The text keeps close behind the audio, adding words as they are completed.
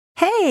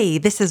Hey,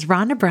 this is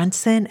Rhonda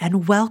Brunson,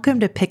 and welcome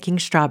to Picking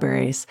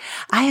Strawberries.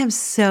 I am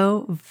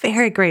so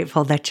very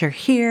grateful that you're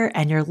here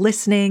and you're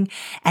listening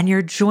and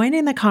you're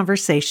joining the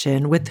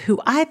conversation with who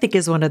I think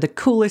is one of the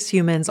coolest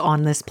humans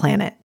on this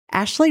planet.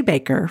 Ashley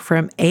Baker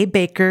from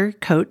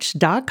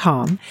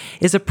abakercoach.com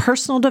is a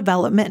personal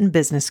development and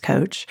business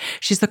coach.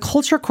 She's the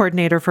culture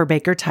coordinator for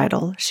Baker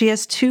Title. She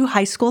has two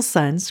high school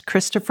sons,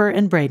 Christopher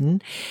and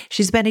Braden.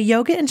 She's been a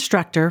yoga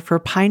instructor for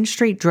Pine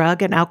Street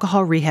Drug and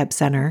Alcohol Rehab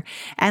Center.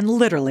 And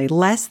literally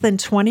less than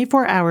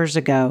 24 hours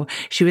ago,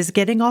 she was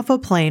getting off a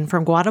plane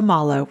from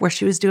Guatemala where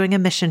she was doing a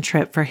mission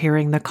trip for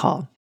Hearing the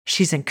Call.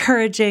 She's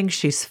encouraging,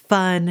 she's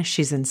fun,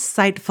 she's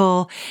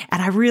insightful,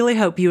 and I really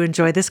hope you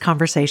enjoy this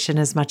conversation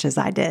as much as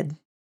I did.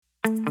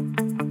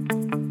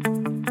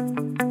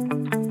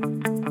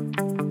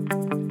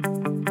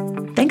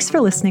 Thanks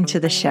for listening to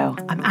the show.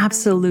 I'm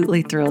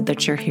absolutely thrilled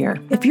that you're here.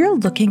 If you're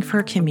looking for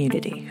a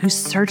community who's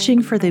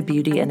searching for the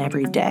beauty in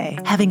every day,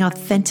 having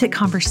authentic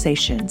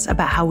conversations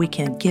about how we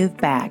can give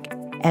back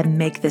and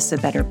make this a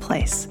better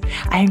place,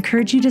 I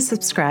encourage you to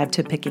subscribe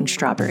to Picking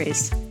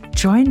Strawberries.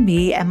 Join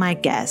me and my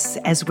guests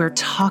as we're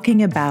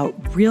talking about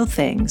real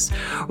things,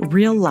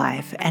 real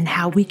life, and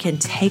how we can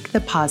take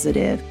the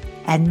positive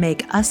and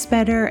make us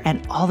better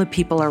and all the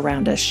people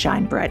around us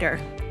shine brighter.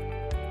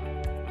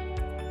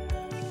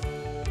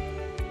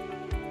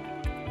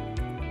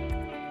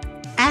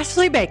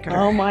 Ashley Baker.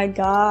 Oh my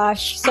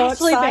gosh. So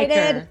Ashley excited.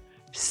 Baker.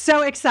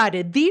 So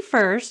excited. The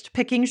first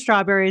Picking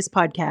Strawberries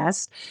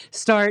podcast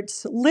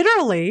starts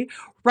literally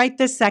right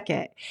this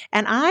second.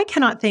 And I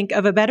cannot think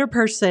of a better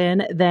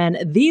person than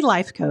the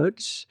life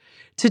coach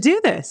to do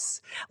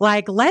this.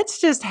 Like, let's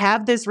just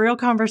have this real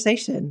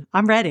conversation.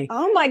 I'm ready.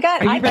 Oh my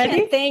God. Are you I ready?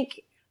 can't think.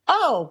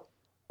 Oh,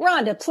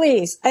 Rhonda,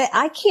 please.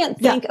 I can't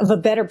think of a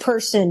better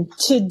person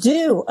to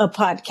do a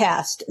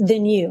podcast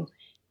than you,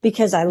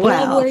 because I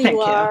love where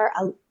you are.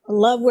 I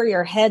love where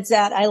your head's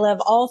at. I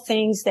love all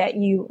things that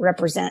you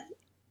represent.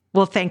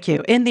 Well, thank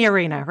you. In the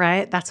arena,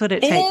 right? That's what it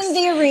takes. In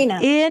the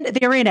arena. In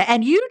the arena.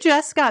 And you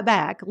just got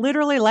back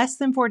literally less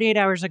than 48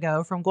 hours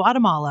ago from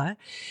Guatemala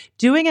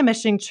doing a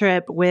mission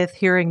trip with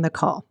Hearing the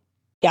Call.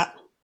 Yeah.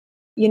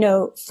 You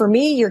know, for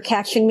me, you're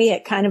catching me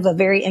at kind of a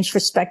very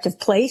introspective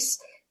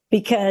place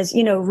because,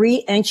 you know,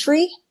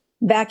 re-entry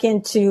back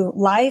into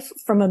life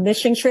from a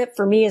mission trip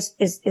for me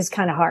is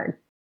kind of hard.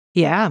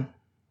 Yeah.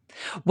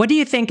 What do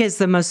you think is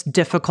the most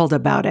difficult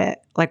about it?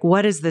 Like,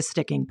 what is the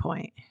sticking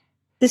point?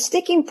 The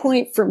sticking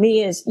point for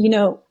me is, you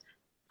know,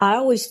 I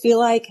always feel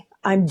like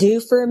I'm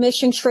due for a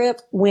mission trip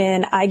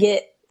when I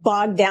get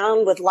bogged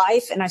down with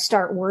life and I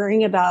start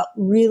worrying about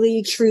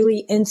really,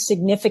 truly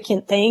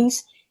insignificant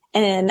things.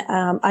 And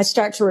I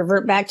start to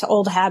revert back to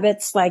old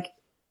habits like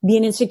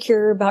being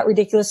insecure about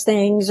ridiculous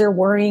things or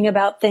worrying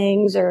about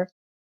things. Or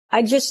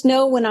I just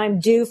know when I'm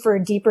due for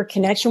a deeper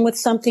connection with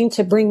something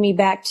to bring me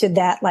back to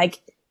that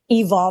like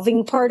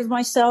evolving part of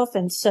myself.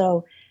 And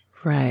so,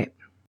 right.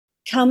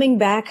 Coming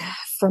back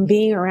from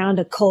being around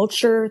a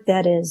culture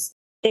that is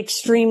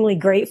extremely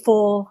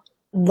grateful,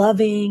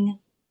 loving,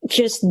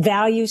 just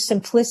value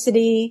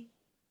simplicity,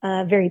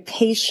 very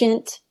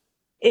patient,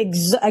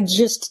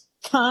 just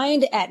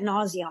kind ad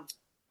nauseum.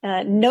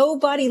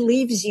 Nobody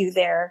leaves you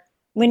there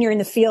when you're in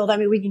the field. I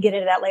mean, we can get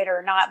into that later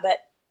or not, but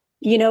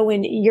you know,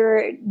 when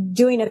you're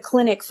doing a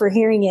clinic for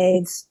hearing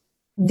aids,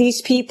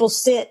 these people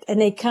sit and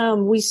they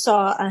come. We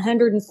saw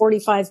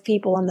 145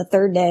 people on the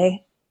third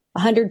day.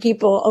 100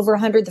 people, over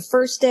 100 the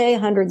first day,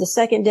 100 the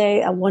second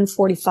day,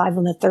 145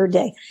 on the third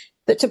day.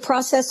 But to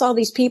process all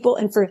these people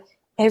and for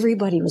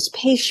everybody was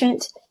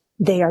patient.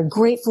 They are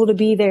grateful to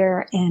be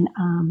there. And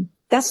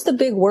that's the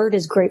big word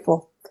is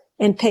grateful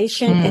and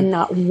patient. And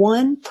not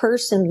one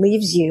person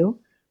leaves you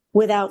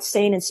without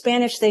saying, in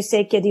Spanish, they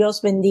say que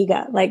Dios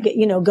bendiga, like,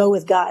 you know, go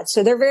with God.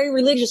 So they're very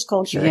religious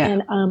culture. Yeah.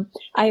 And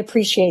I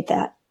appreciate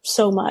that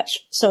so much.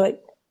 So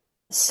it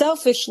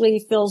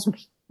selfishly fills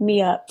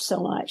me up so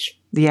much.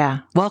 Yeah.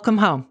 Welcome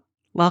home.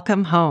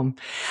 Welcome home.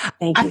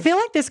 Thank you. I feel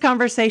like this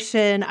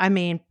conversation, I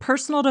mean,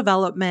 personal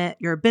development,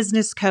 you're a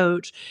business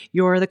coach,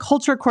 you're the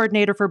culture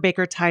coordinator for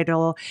Baker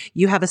Title,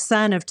 you have a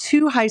son of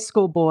 2 high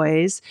school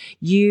boys,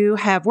 you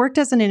have worked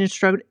as an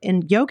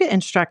yoga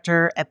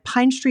instructor at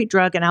Pine Street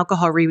Drug and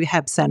Alcohol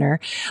Rehab Center.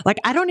 Like,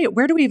 I don't know,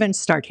 where do we even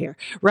start here,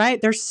 right?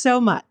 There's so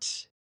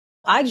much.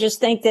 I just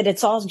think that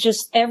it's all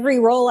just every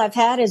role I've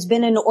had has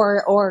been an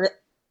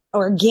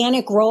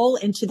organic role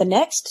into the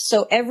next.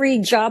 So every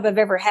job I've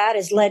ever had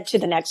has led to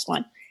the next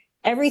one.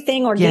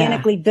 Everything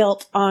organically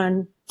built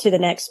on to the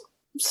next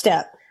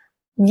step.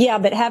 Yeah,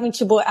 but having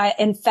to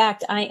in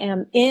fact, I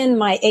am in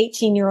my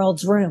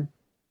 18-year-old's room.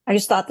 I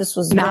just thought this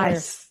was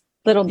nice.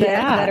 Little bit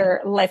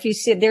better. If you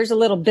see, there's a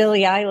little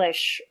Billie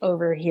Eilish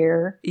over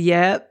here.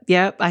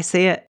 Yep. I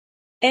see it.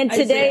 And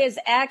today is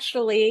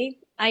actually,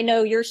 I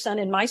know your son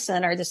and my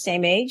son are the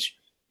same age.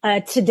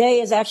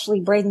 Today is actually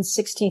Braden's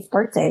 16th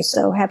birthday.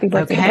 So happy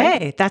birthday.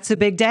 Okay. That's a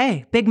big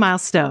day. Big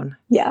milestone.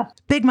 Yeah.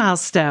 Big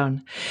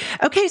milestone.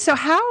 Okay. So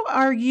how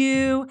are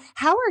you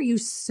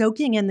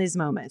soaking in these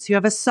moments? You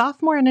have a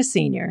sophomore and a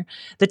senior.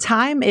 The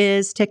time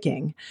is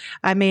ticking.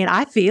 I mean,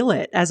 I feel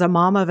it as a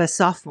mom of a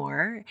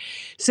sophomore.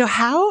 So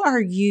how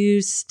are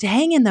you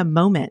staying in the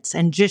moments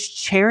and just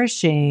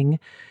cherishing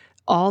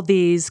all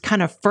these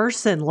kind of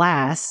firsts and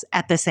lasts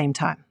at the same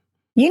time?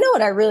 You know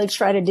what I really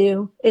try to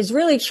do is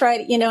really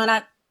try to, and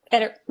I,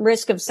 at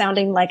risk of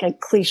sounding like a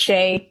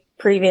cliche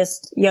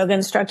previous yoga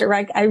instructor,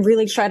 right? I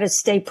really try to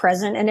stay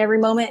present in every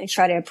moment and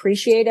try to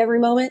appreciate every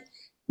moment.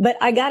 But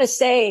I got to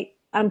say,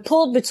 I'm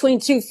pulled between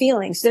two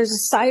feelings. There's a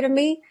side of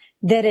me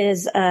that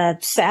is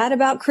sad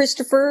about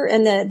Christopher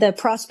and the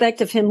prospect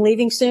of him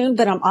leaving soon.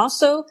 But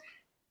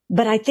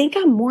I think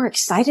I'm more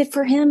excited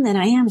for him than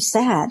I am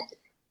sad.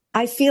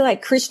 I feel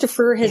like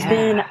Christopher has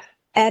been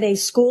at a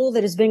school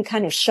that has been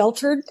kind of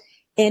sheltered,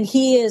 and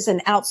he is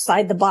an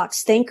outside the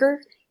box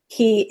thinker.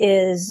 He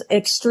is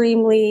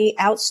extremely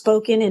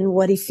outspoken in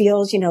what he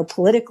feels,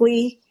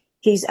 politically.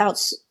 He's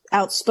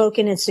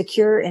outspoken and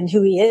secure in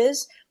who he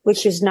is,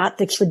 which is not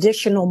the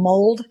traditional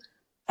mold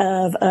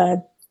of a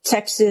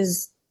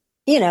Texas,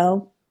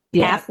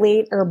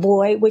 athlete or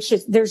boy,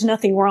 there's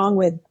nothing wrong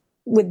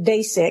with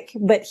basic,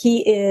 but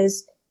he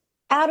is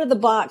out of the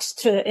box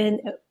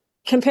and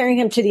comparing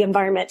him to the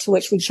environment to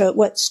which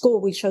what school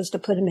we chose to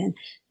put him in.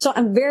 So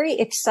I'm very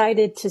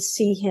excited to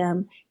see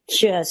him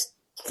just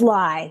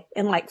fly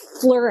and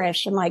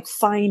flourish and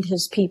find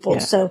his people. Yeah.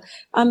 So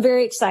I'm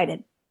very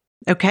excited.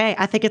 Okay.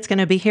 I think it's going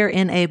to be here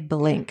in a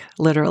blink,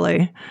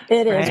 literally.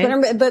 It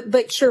is.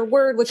 But your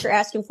word, what you're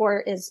asking for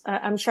is,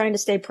 I'm trying to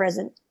stay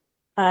present,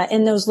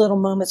 in those little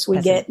moments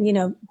we get,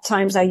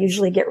 times I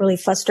usually get really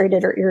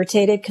frustrated or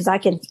irritated because I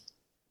can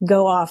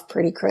go off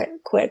pretty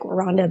quick,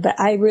 Rhonda, but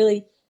I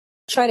really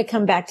try to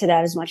come back to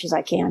that as much as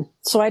I can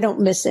so I don't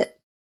miss it.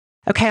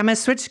 Okay. I'm going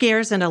to switch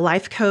gears into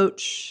life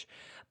coach,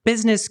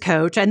 business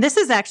coach. And this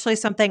is actually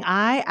something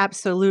I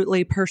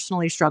absolutely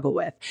personally struggle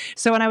with.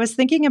 So when I was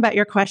thinking about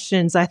your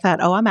questions, I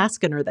thought, I'm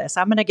asking her this.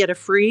 I'm going to get a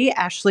free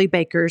Ashley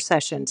Baker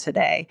session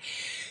today.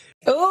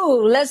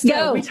 Oh, let's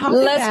go.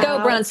 Let's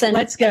go, Brunson.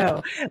 Let's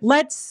go.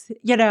 Let's,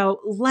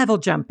 level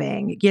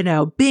jumping,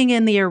 being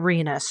in the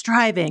arena,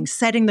 striving,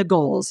 setting the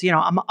goals.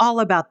 I'm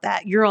all about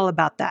that. You're all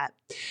about that.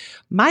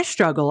 My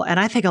struggle, and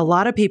I think a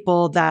lot of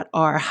people that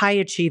are high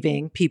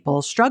achieving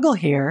people struggle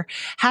here.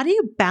 How do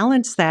you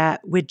balance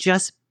that with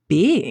just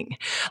being?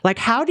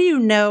 How do you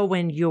know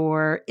when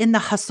you're in the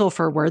hustle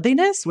for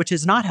worthiness, which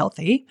is not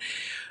healthy,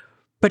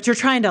 but you're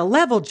trying to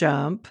level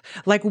jump?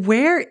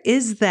 Where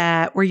is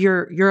that where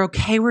you're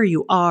okay where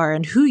you are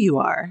and who you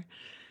are?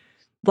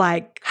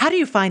 How do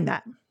you find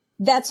that?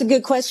 That's a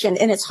good question.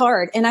 And it's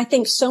hard. And I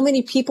think so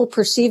many people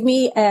perceive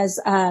me as,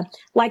 I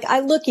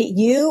look at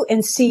you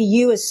and see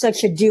you as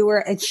such a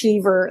doer,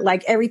 achiever,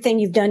 everything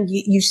you've done,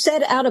 you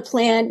set out a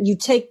plan, you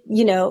take,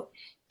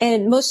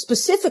 and most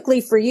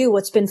specifically for you,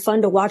 what's been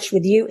fun to watch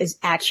with you is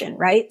action,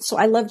 right? So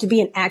I love to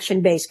be an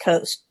action-based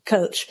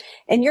coach.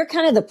 And you're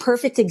kind of the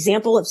perfect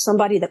example of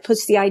somebody that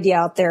puts the idea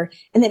out there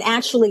and then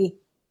actually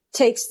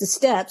takes the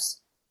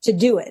steps to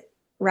do it,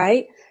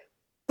 right?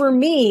 For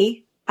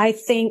me, I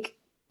think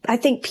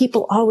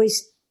people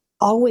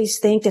always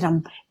think that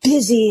I'm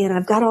busy and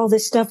I've got all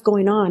this stuff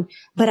going on,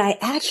 but I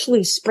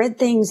actually spread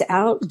things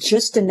out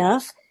just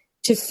enough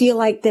to feel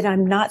like that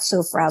I'm not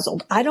so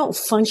frazzled. I don't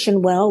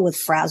function well with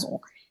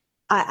frazzle.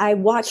 I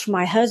watch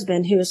my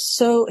husband, who is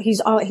he's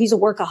a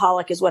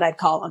workaholic is what I'd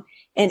call him.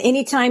 And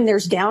anytime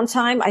there's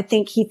downtime, I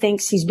think he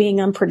thinks he's being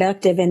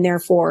unproductive and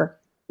therefore,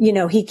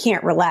 he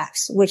can't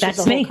relax, which is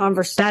a whole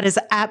conversation. That is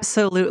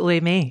absolutely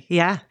me.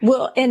 Yeah.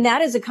 Well, and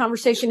that is a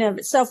conversation of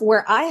itself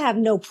where I have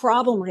no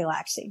problem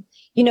relaxing.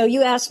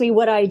 You ask me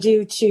what I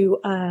do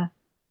to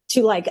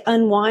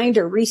unwind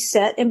or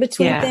reset in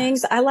between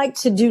things. I like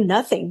to do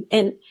nothing.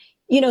 And,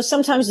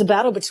 sometimes the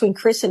battle between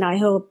Chris and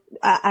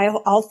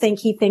I'll think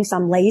he thinks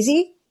I'm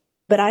lazy,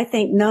 but I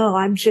think, no,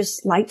 I'm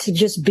just like to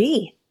just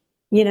be.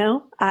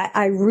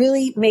 I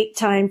really make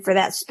time for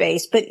that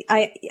space, but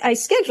I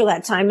schedule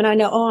that time and I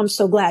know, I'm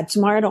so glad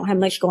tomorrow I don't have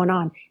much going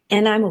on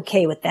and I'm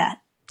okay with that.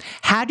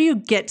 How do you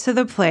get to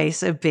the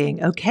place of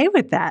being okay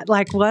with that?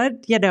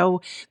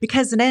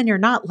 Because then you're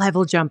not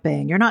level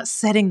jumping, you're not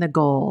setting the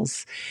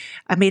goals.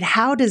 I mean,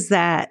 how do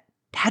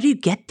you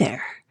get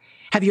there?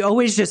 Have you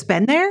always just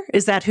been there?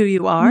 Is that who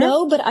you are?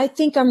 No, but I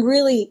think I'm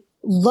really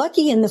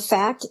lucky in the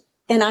fact,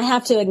 and I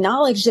have to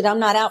acknowledge that I'm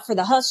not out for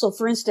the hustle.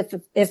 For instance,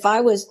 if I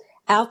was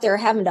out there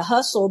having to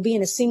hustle,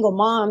 being a single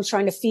mom,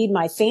 trying to feed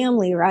my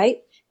family,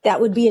 right?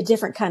 That would be a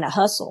different kind of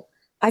hustle.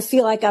 I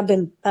feel like I've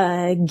been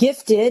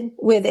gifted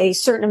with a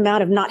certain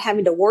amount of not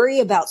having to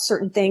worry about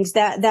certain things.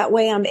 That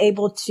way I'm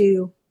able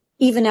to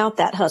even out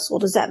that hustle.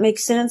 Does that make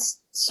sense?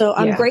 So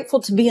I'm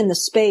grateful to be in the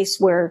space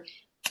where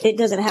it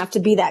doesn't have to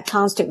be that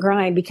constant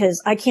grind,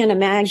 because I can't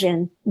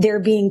imagine there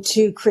being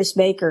two Chris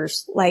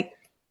Bakers,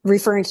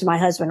 referring to my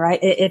husband, right?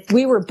 If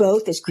we were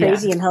both as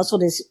crazy and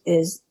hustled as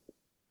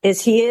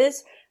he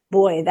is,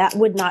 boy, that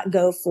would not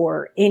go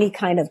for any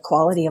kind of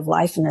quality of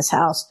life in this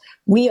house.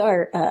 We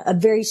are a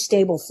very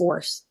stable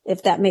force,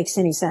 if that makes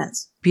any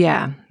sense.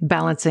 Yeah.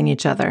 Balancing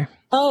each other.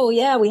 Oh,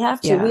 yeah, we have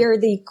to. Yeah. We are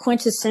the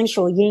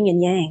quintessential yin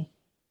and yang.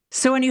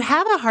 So when you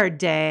have a hard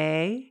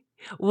day,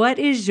 what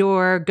is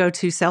your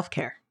go-to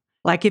self-care?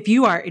 Like if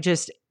you are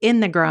just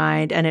in the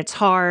grind and it's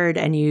hard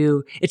and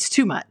it's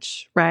too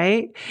much,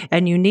 right?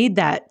 And you need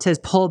that to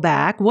pull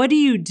back. What do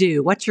you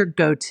do? What's your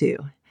go-to?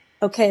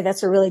 Okay,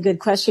 that's a really good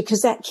question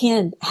because that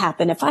can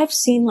happen. If I've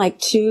seen like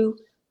 2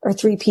 or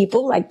 3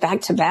 people like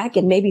back to back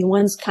and maybe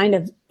one's kind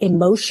of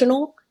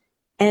emotional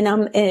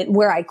and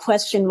where I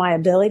question my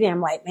ability,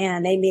 I'm like,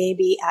 man, they may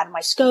be out of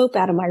my scope,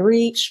 out of my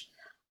reach,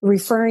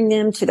 referring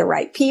them to the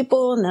right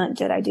people. Not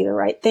did I do the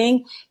right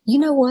thing? You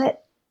know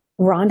what,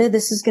 Rhonda,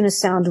 this is going to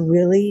sound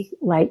really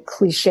like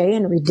cliche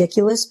and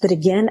ridiculous, but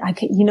again,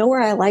 you know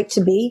where I like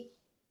to be?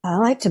 I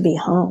like to be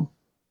home.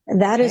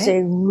 And that is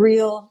a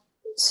real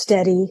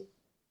steady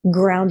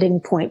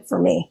grounding point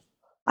for me.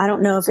 I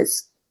don't know if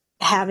it's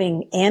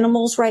having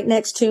animals right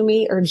next to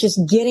me or just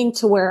getting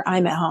to where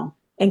I'm at home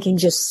and can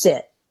just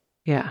sit.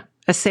 Yeah.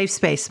 A safe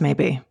space,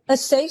 maybe. A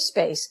safe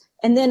space.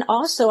 And then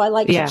also I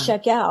like to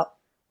check out.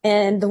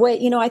 And the way,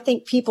 I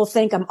think people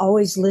think I'm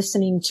always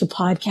listening to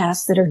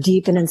podcasts that are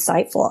deep and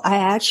insightful. I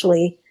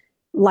actually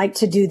like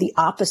to do the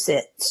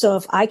opposite. So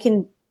if I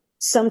can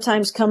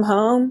sometimes come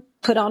home,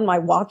 put on my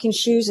walking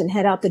shoes and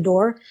head out the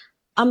door,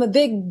 I'm a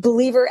big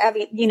believer,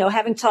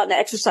 having taught in the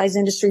exercise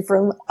industry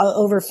for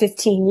over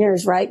 15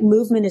 years, right?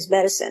 Movement is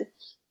medicine.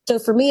 So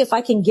for me, if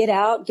I can get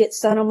out, get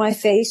sun on my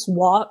face,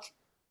 walk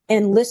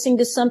and listen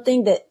to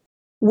something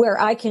where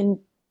I can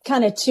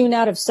kind of tune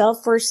out of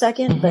self for a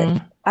second,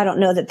 but I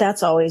don't know that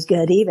that's always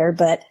good either,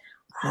 but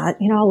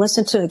I'll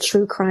listen to a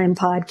true crime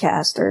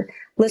podcast or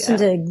listen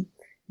to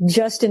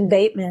Justin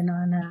Bateman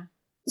on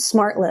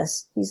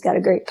Smartless. He's got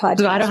a great podcast.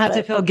 So I don't have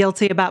to feel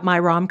guilty about my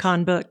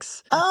rom-com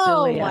books.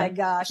 Oh my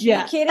gosh.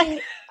 Yeah. Are you kidding?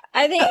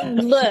 I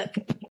think, look.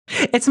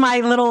 It's my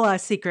little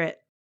secret.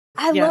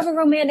 I love a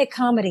romantic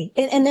comedy.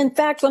 And in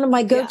fact, one of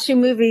my go-to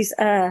movies,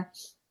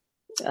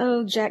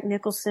 Jack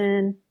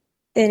Nicholson.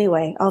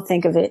 Anyway, I'll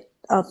think of it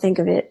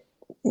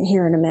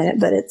here in a minute,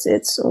 but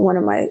it's one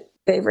of my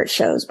favorite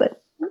shows.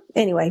 But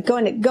anyway,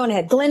 going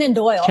ahead. Glennon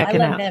Doyle. I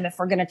love them if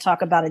we're going to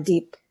talk about a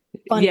deep,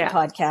 funny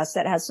podcast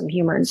that has some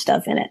humor and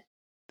stuff in it.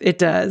 It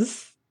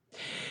does.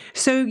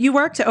 So you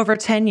worked over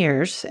 10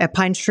 years at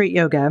Pine Street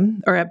Yoga,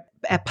 or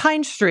at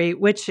Pine Street,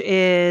 which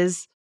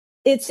is...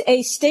 It's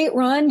a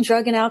state-run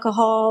drug and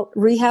alcohol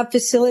rehab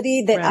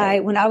facility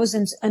that when I was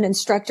an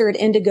instructor at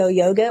Indigo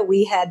Yoga,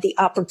 we had the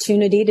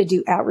opportunity to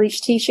do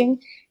outreach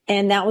teaching.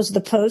 And that was the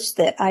post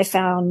that I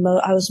found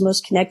I was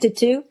most connected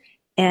to.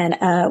 And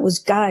was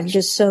God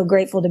just so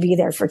grateful to be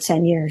there for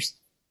 10 years.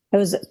 It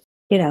was,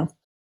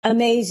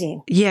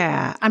 amazing.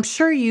 Yeah. I'm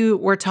sure you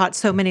were taught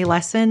so many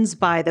lessons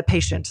by the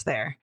patients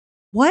there.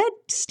 What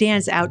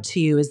stands out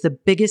to you as the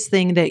biggest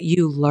thing that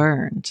you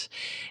learned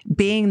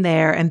being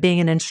there and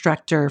being an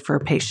instructor for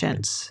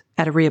patients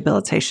at a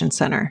rehabilitation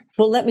center?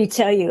 Well, let me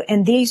tell you,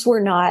 and these were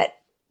not,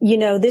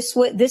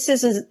 this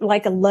isn't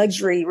like a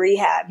luxury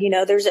rehab.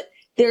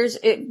 There's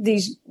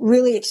these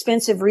really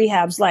expensive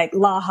rehabs like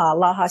La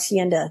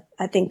Hacienda.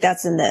 I think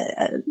that's in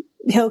the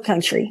Hill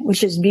Country,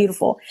 which is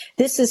beautiful.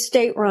 This is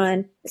state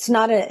run. It's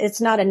not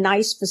a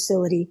nice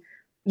facility.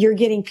 You're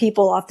getting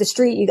people off the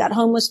street. You got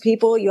homeless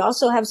people. You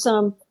also have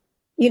some,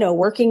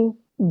 working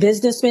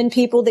businessmen,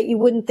 people that you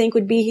wouldn't think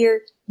would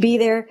be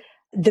there.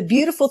 The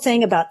beautiful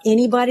thing about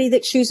anybody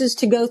that chooses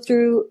to go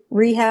through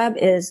rehab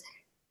is,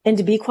 and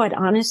to be quite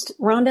honest,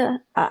 Rhonda,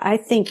 I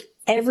think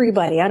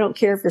everybody, I don't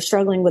care if you're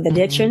struggling with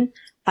addiction.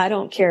 I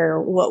don't care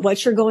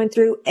what you're going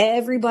through.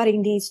 Everybody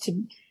needs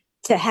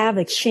to have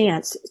a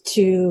chance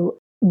to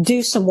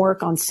do some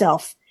work on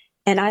self.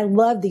 And I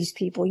love these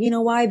people. You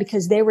know why?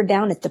 Because they were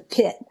down at the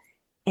pit.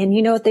 And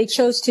you know what they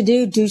chose to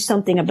do? Do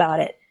something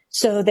about it.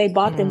 So they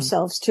bought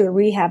themselves to a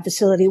rehab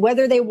facility,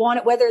 whether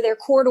they're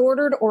court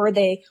ordered or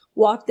they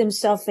walked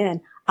themselves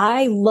in.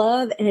 I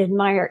love and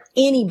admire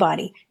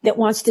anybody that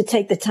wants to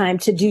take the time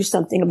to do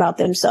something about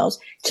themselves,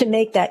 to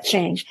make that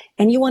change.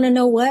 And you want to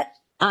know what?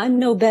 I'm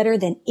no better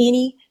than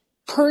any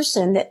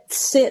person that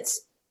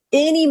sits,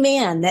 any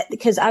man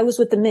because I was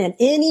with the men,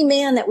 any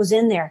man that was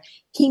in there,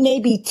 he may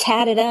be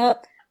tatted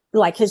up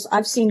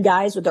I've seen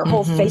guys with their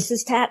whole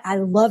faces tat. I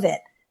love it.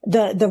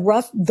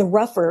 The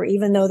rougher,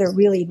 even though they're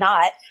really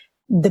not,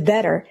 the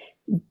better.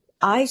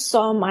 I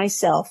saw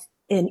myself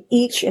in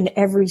each and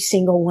every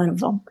single one of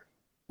them.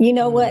 You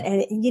know what?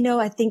 And,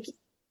 I think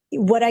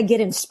what I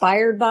get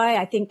inspired by,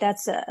 I think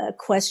that's a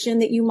question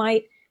that you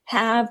might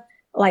have.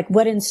 Like,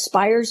 what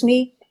inspires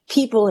me?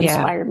 People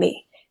inspire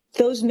me.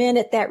 Those men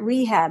at that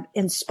rehab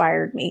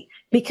inspired me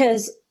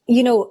because,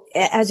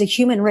 as a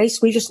human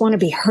race, we just want to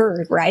be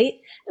heard, right?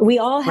 We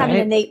all have an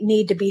innate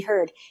need to be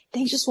heard.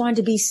 They just wanted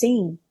to be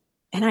seen.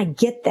 And I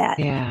get that.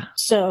 Yeah.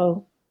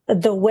 So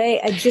the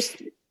way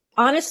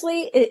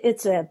honestly,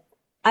 it's a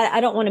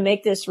I don't want to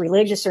make this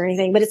religious or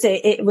anything, but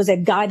it was a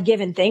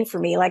God-given thing for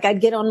me. Like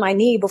I'd get on my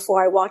knee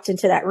before I walked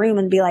into that room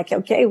and be like,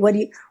 okay, what do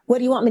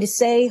you want me to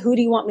say? Who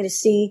do you want me to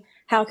see?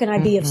 How can I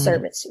be of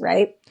service?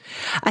 Right.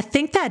 I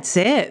think that's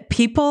it.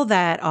 People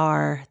that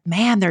are,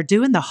 man, they're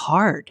doing the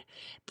hard.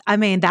 I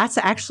mean, that's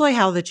actually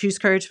how the Choose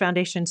Courage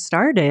Foundation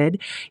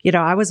started. You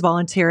know, I was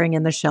volunteering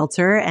in the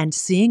shelter and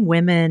seeing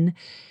women.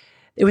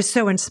 It was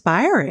so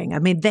inspiring. I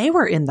mean, they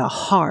were in the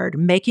hard,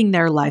 making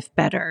their life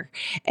better.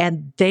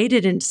 And they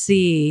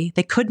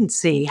couldn't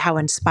see how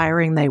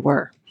inspiring they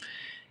were.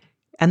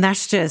 And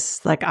that's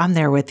just like, I'm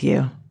there with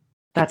you.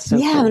 That's so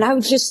cool. And I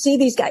would just see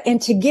these guys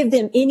and to give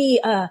them any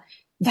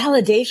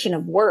validation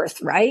of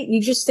worth, right? You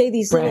just say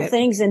these little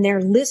things and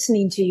they're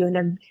listening to you. And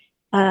they're,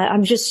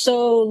 I'm just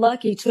so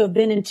lucky to have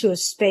been into a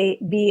space,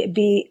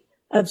 be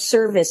of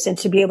service and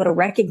to be able to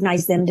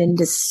recognize them and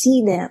to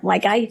see them.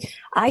 Like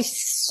I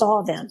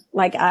saw them.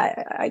 Like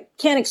I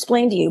can't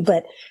explain to you,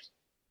 but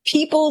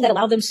people that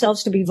allow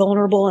themselves to be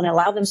vulnerable and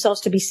allow themselves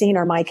to be seen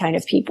are my kind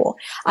of people.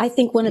 I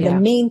think one of the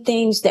main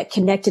things that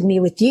connected me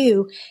with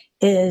you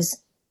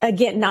is,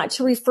 again, not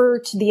to refer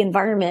to the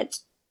environment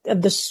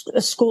of the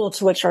school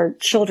to which our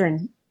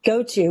children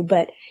go to,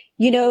 but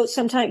you know,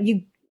 sometimes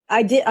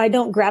I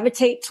don't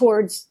gravitate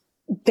towards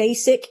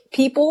basic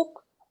people.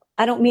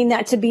 I don't mean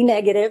that to be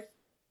negative.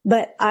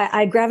 But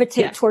I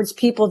gravitate towards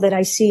people that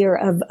I see are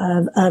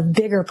of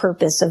bigger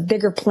purpose, of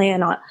bigger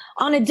plan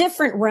on a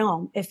different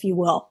realm, if you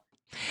will.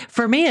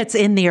 For me, it's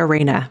in the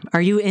arena. Are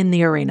you in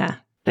the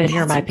arena? Then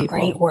you're my people.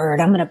 Great word.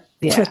 I'm going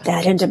to put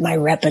that into my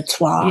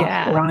repertoire,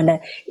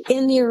 Rhonda.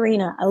 In the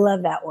arena. I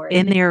love that word.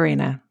 In the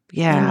arena.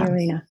 Yeah. In the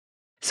arena.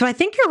 So I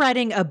think you're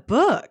writing a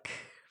book,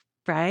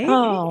 right?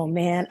 Oh,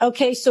 man.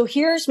 Okay. So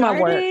here's my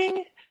work.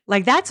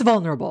 Like that's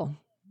vulnerable.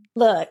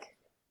 Look.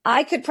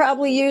 I could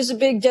probably use a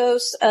big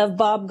dose of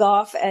Bob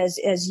Goff as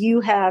you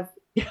have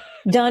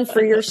done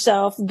for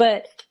yourself.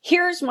 But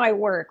here's my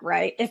work,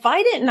 right? If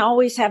I didn't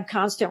always have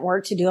constant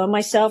work to do on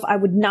myself, I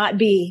would not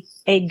be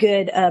a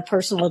good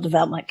personal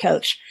development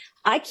coach.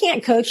 I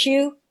can't coach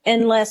you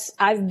unless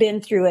I've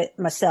been through it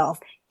myself.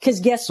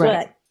 Cause guess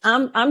what?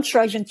 I'm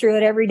trudging through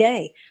it every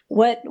day.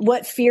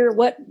 What fear,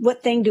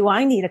 what thing do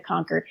I need to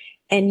conquer?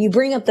 And you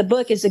bring up the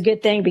book is a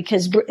good thing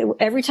because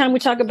every time we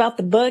talk about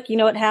the book, you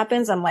know what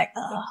happens? I'm like,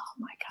 oh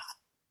my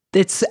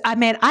God.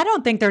 I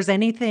don't think there's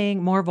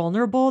anything more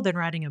vulnerable than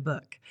writing a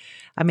book.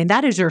 I mean,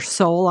 that is your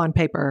soul on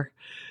paper.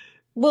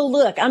 Well,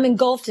 look, I'm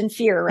engulfed in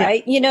fear,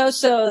 right? You know,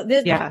 so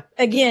this,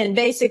 again,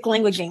 basic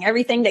languaging,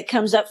 everything that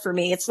comes up for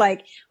me. It's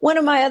like one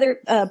of my other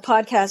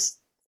podcasts.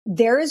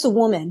 There is a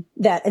woman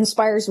that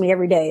inspires me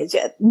every day. It's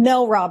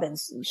Mel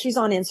Robbins. She's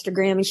on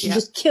Instagram and she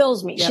just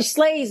kills me. She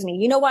slays me.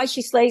 You know why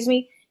she slays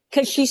me?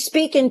 Because she's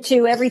speaking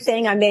to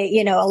everything I may,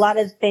 you know, a lot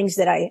of the things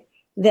that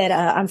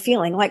I'm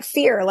feeling, like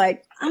fear,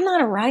 like I'm not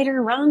a writer,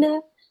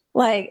 Rhonda.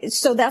 Like,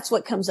 so that's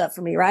what comes up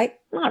for me, right?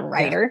 I'm not a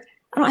writer.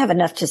 I don't have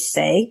enough to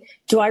say.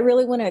 Do I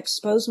really want to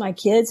expose my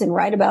kids and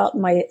write about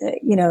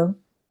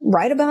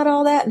write about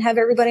all that and have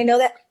everybody know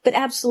that? But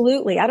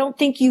absolutely. I don't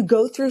think you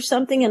go through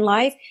something in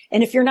life.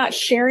 And if you're not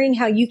sharing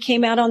how you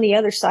came out on the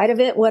other side of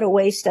it, what a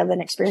waste of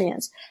an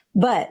experience.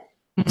 But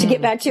to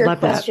get back to your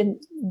question,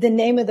 the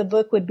name of the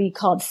book would be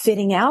called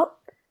Fitting Out,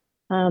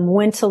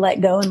 When to Let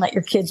Go and Let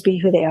Your Kids Be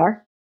Who They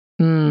Are.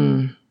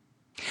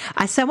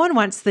 Someone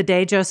once, the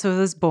day Joseph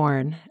was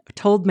born,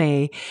 told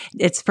me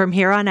it's from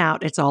here on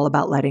out, it's all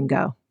about letting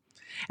go.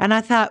 And I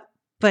thought,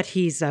 but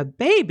he's a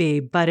baby,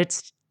 but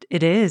it's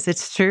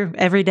true.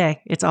 Every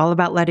day, it's all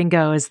about letting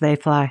go as they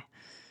fly.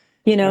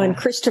 You know, and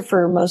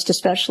Christopher, most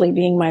especially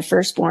being my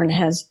firstborn,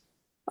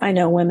 I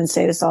know women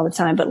say this all the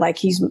time, but like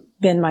he's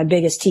been my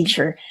biggest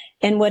teacher.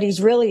 And what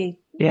he's really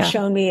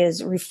shown me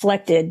is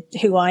reflected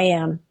who I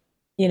am,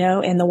 you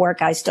know, and the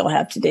work I still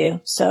have to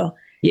do. So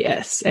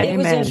yes, it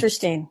was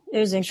interesting. It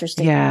was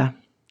interesting. Yeah.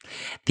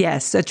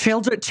 Yes. A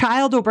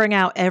child will bring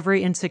out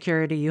every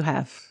insecurity you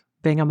have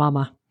being a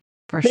mama.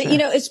 But, you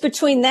know, it's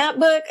between that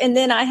book and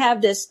then I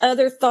have this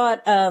other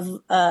thought of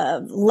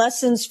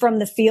lessons from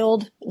the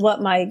field,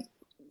 what my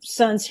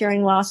son's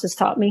hearing loss has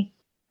taught me.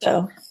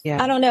 So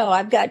I don't know.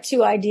 I've got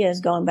two ideas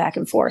going back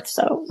and forth.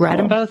 So write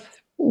them both.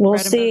 We'll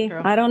see.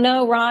 I don't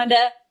know,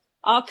 Rhonda.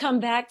 I'll come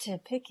back to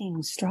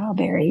picking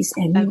strawberries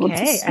and we will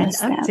discuss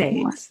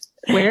that.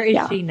 Where is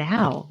she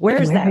now?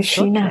 Where is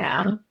she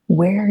now?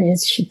 Where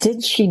is she?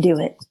 Did she do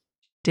it?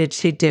 Did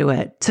she do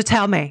it? So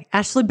tell me,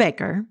 Ashley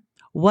Baker,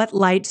 what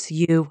lights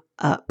you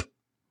up?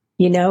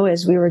 You know,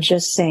 as we were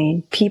just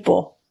saying,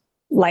 people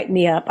light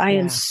me up.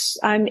 I'm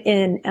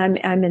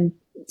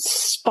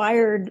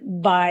inspired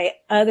by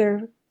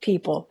other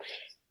people.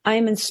 I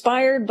am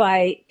inspired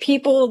by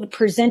people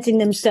presenting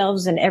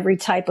themselves in every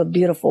type of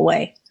beautiful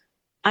way.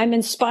 I'm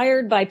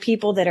inspired by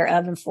people that are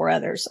of and for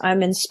others.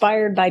 I'm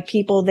inspired by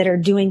people that are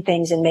doing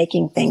things and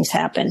making things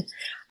happen.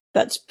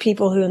 That's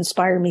people who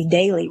inspire me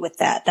daily with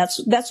that.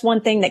 That's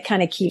one thing that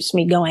kind of keeps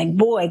me going.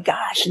 Boy,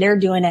 gosh, they're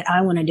doing it.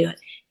 I want to do it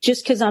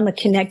just because I'm a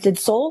connected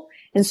soul.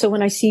 And so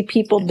when I see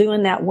people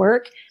doing that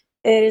work,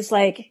 it is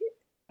like,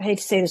 I hate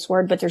to say this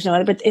word, but there's no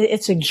other, but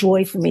it's a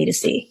joy for me to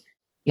see.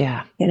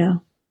 Yeah. you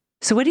know?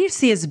 So what do you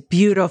see as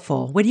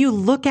beautiful when you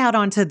look out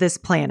onto this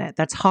planet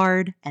that's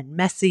hard and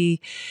messy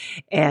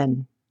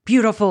and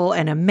beautiful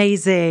and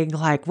amazing?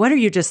 Like, what are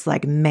you just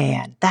like,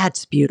 man,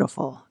 that's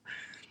beautiful?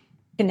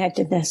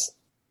 Connectedness.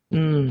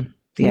 Yeah.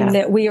 And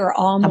that we are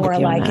all I'm more with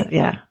you on alike. that.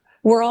 Yeah.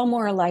 We're all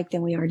more alike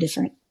than we are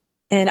different.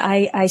 And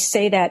I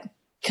say that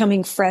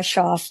coming fresh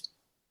off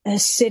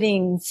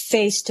sitting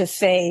face to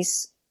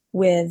face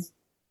with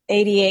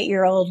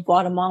 88-year-old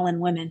Guatemalan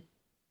women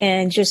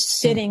and just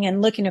sitting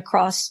and looking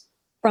across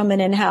from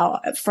them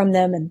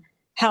and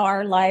how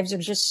our lives are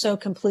just so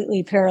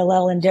completely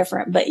parallel and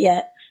different. But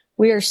yet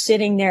we are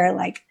sitting there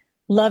like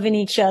loving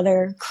each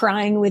other,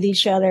 crying with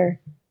each other,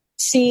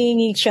 seeing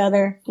each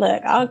other.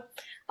 Look,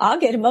 I'll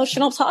get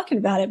emotional talking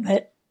about it,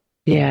 but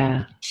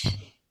yeah,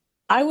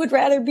 I would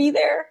rather be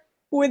there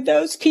with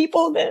those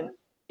people than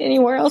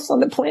anywhere else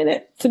on the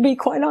planet, to be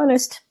quite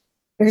honest.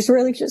 There's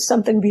really just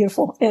something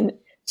beautiful. And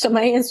so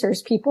my answer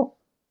is people.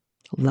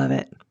 love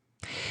it.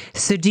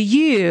 So do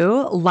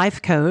you,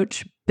 life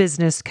coach,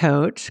 business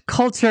coach,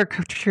 culture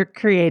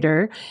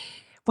creator,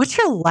 what's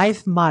your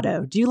life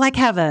motto? Do you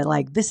have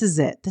this is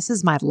it. This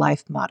is my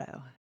life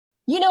motto.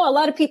 You know, a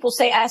lot of people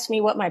ask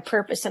me what my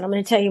purpose, and I'm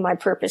going to tell you my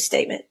purpose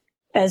statement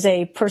as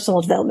a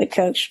personal development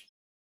coach.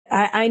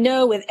 I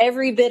know with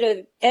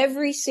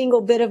every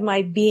single bit of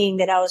my being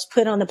that I was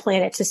put on the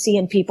planet to see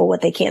in people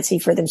what they can't see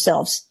for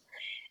themselves.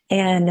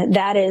 And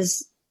that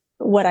is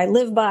what I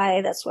live by.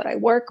 That's what I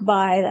work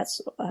by.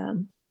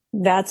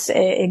 That's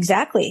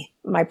exactly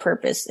my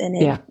purpose. And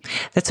yeah,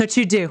 that's what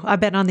you do. I've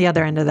been on the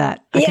other end of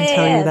that. I can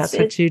tell you that's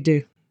what you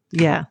do.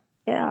 Yeah.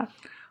 Yeah.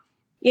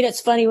 You know,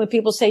 it's funny when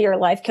people say you're a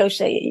life coach,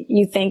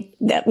 you think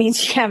that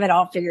means you have it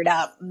all figured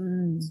out.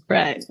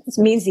 Right. It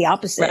means the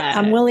opposite. Right.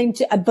 I'm willing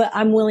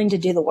to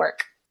do the work.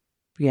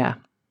 Yeah.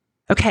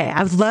 Okay.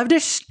 I would love to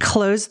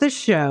close the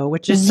show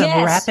with just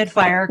some rapid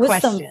fire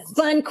questions. Some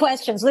fun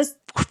questions.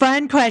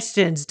 Fun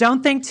questions.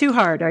 Don't think too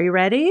hard. Are you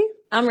ready?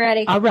 I'm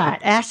ready. All right.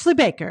 Ashley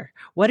Baker,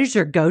 what is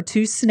your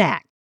go-to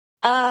snack?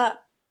 I'm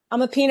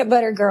a peanut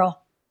butter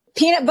girl.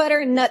 Peanut butter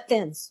and nut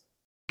thins.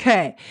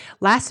 Okay.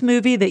 Last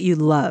movie that you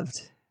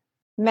loved?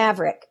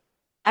 Maverick.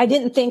 I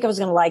didn't think I was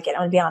going to like it, I'm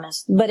going to be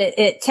honest, but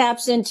it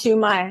taps into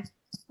my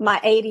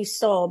 80s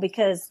soul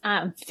because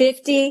I'm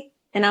 50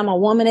 and I'm a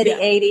woman of the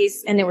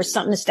 80s and there was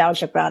something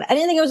nostalgic about it. I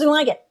didn't think I was going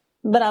to like it,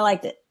 but I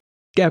liked it.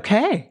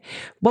 Okay.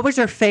 What was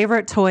your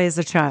favorite toy as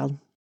a child?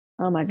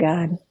 Oh my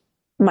God.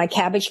 My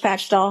Cabbage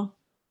Patch doll.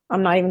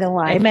 I'm not even going to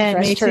lie.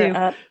 Amen. Me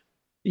too.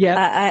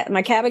 Yeah.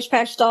 My Cabbage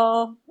Patch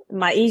doll,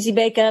 my Easy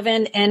Bake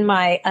Oven, and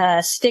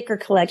my sticker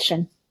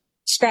collection.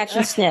 Scratch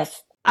and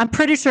sniff. I'm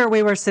pretty sure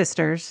we were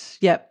sisters.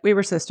 Yep, we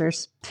were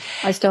sisters.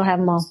 I still have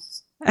them all.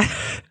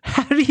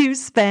 How do you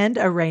spend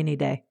a rainy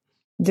day?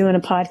 Doing a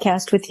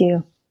podcast with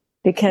you,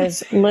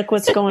 because look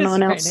what's going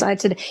on outside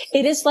today.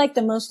 It is like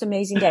the most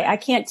amazing day. I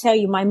can't tell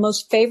you. My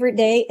most favorite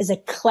day is a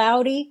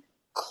cloudy,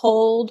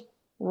 cold,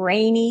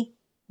 rainy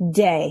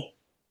day.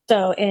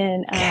 So,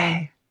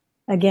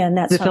 again,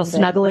 that's does it feel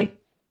snuggly?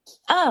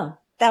 Oh,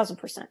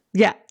 1,000%.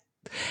 Yeah.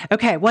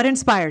 Okay. What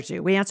inspires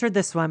you? We answered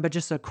this one, but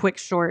just a quick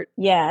short.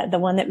 Yeah. The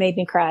one that made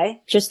me cry,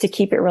 just to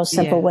keep it real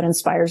simple. What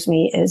inspires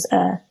me is,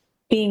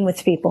 being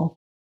with people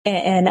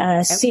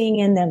and seeing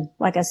in them,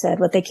 like I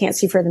said, what they can't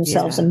see for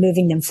themselves and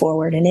moving them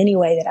forward in any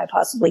way that I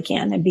possibly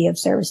can and be of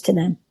service to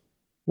them.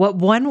 What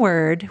one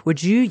word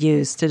would you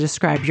use to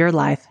describe your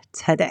life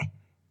today?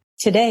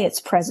 Today,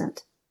 it's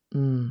present.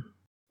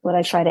 What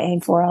I try to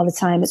aim for all the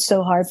time. It's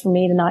so hard for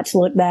me not to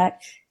look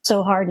back.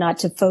 So hard not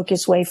to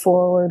focus way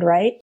forward,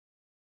 right?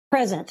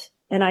 Present.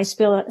 And I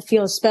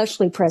feel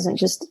especially present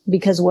just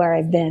because of where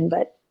I've been,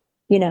 but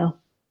and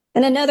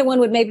another one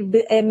would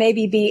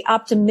maybe be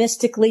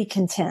optimistically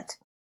content.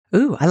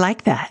 Ooh, I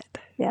like that.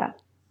 Yeah.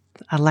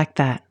 I like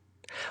that.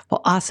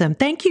 Well, awesome.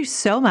 Thank you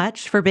so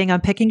much for being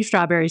on Picking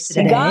Strawberries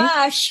today.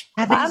 Gosh,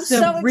 having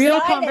some real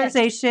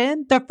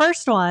conversation. The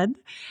first one.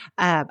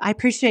 I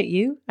appreciate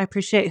you. I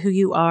appreciate who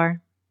you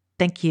are.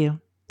 Thank you.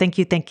 Thank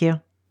you. Thank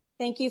you.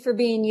 Thank you for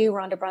being you,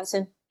 Rhonda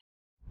Brunson.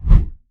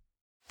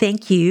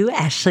 Thank you,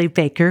 Ashley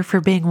Baker, for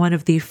being one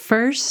of the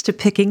first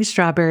Picking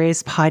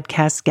Strawberries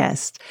podcast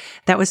guests.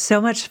 That was so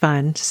much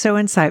fun, so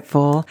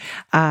insightful.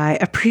 I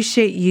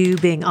appreciate you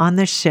being on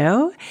the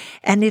show.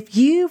 And if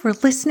you were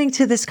listening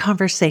to this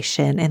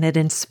conversation and it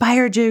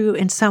inspired you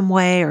in some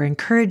way or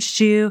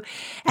encouraged you,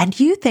 and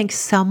you think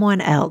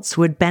someone else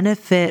would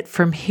benefit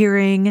from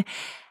hearing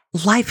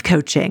life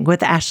coaching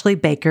with Ashley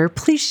Baker,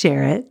 please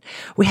share it.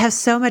 We have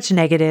so much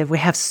negative. We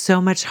have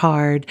so much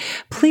hard.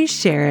 Please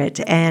share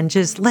it and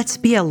just let's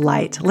be a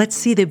light. Let's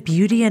see the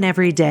beauty in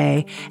every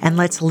day and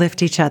let's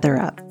lift each other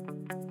up.